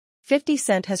50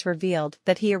 Cent has revealed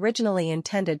that he originally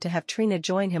intended to have Trina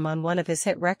join him on one of his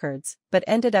hit records, but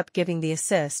ended up giving the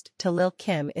assist to Lil'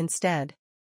 Kim instead.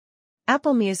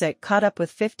 Apple Music caught up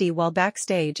with 50 while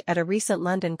backstage at a recent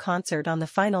London concert on the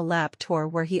Final Lap tour,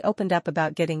 where he opened up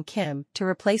about getting Kim to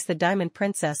replace the Diamond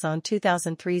Princess on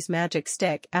 2003's Magic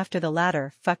Stick after the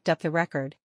latter fucked up the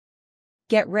record.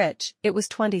 Get Rich, it was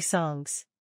 20 songs.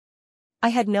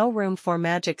 I had no room for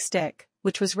Magic Stick,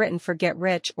 which was written for Get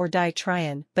Rich or Die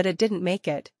Tryin', but it didn't make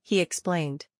it, he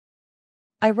explained.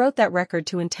 I wrote that record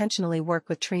to intentionally work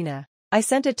with Trina. I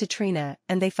sent it to Trina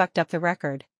and they fucked up the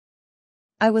record.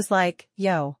 I was like,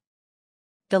 yo.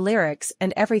 The lyrics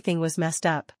and everything was messed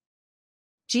up.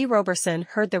 G. Roberson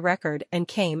heard the record and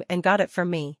came and got it from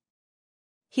me.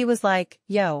 He was like,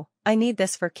 yo, I need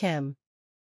this for Kim.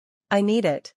 I need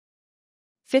it.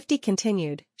 50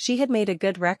 continued, she had made a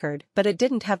good record, but it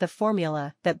didn't have the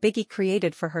formula that Biggie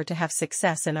created for her to have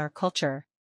success in our culture.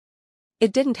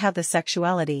 It didn't have the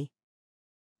sexuality.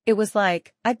 It was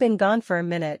like, I've been gone for a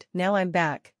minute, now I'm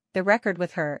back, the record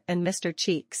with her and Mr.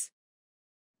 Cheeks.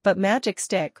 But Magic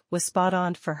Stick was spot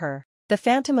on for her. The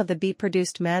Phantom of the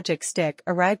Beat-produced Magic Stick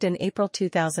arrived in April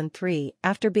 2003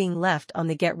 after being left on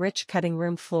the Get Rich cutting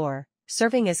room floor,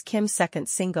 serving as Kim's second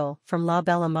single from La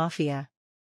Bella Mafia.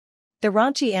 The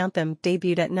raunchy anthem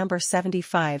debuted at number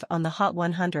 75 on the Hot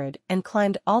 100 and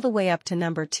climbed all the way up to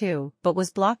number 2, but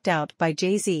was blocked out by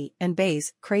Jay-Z and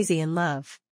Bey's Crazy in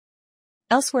Love.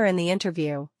 Elsewhere in the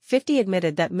interview, 50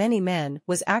 admitted that Many Men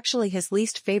was actually his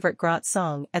least favorite grot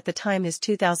song at the time his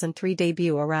 2003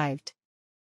 debut arrived.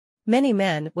 Many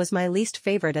Men was my least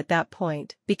favorite at that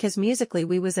point because musically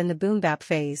we was in the boom bap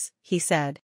phase, he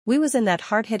said. We was in that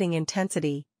hard-hitting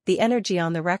intensity, the energy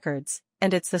on the records,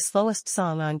 and it's the slowest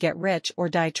song on Get Rich or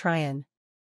Die Tryin'.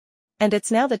 And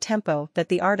it's now the tempo that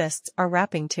the artists are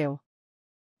rapping to.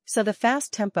 So the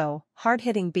fast tempo,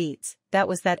 hard-hitting beats, that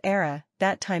was that era,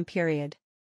 that time period.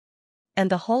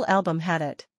 And the whole album had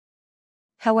it.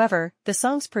 However, the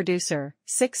song's producer,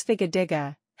 Six Figga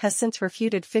Digga, has since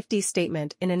refuted 50's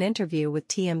statement in an interview with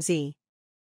TMZ.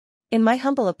 In my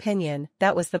humble opinion,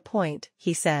 that was the point,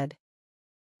 he said.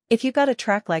 If you got a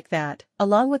track like that,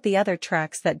 along with the other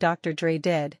tracks that Dr. Dre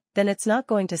did, then it's not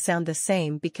going to sound the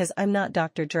same because I'm not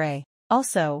Dr. Dre.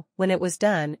 Also, when it was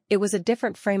done, it was a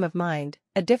different frame of mind,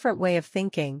 a different way of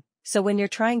thinking, so when you're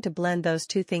trying to blend those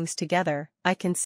two things together, I can